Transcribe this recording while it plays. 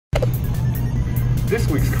This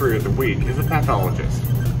week's Career of the Week is a pathologist.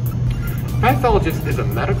 A pathologist is a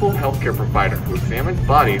medical healthcare provider who examines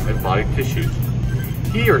bodies and body tissues.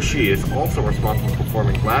 He or she is also responsible for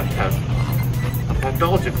performing lab tests. A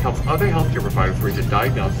pathologist helps other healthcare providers reach a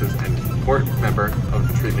diagnosis and is an important member of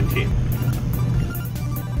the treatment team.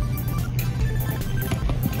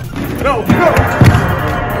 No!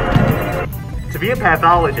 To be a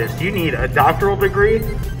pathologist, you need a doctoral degree,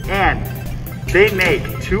 and they make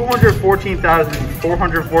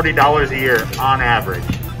 $214,440 a year on average.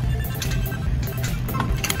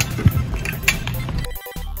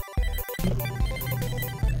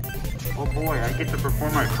 Oh boy, I get to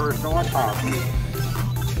perform my first autopsy.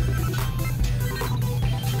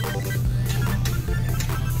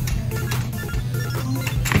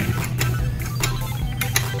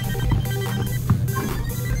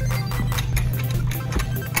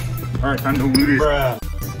 Alright, time to loot it.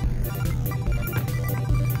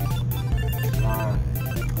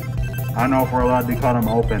 I don't know if we're allowed to cut them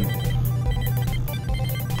open.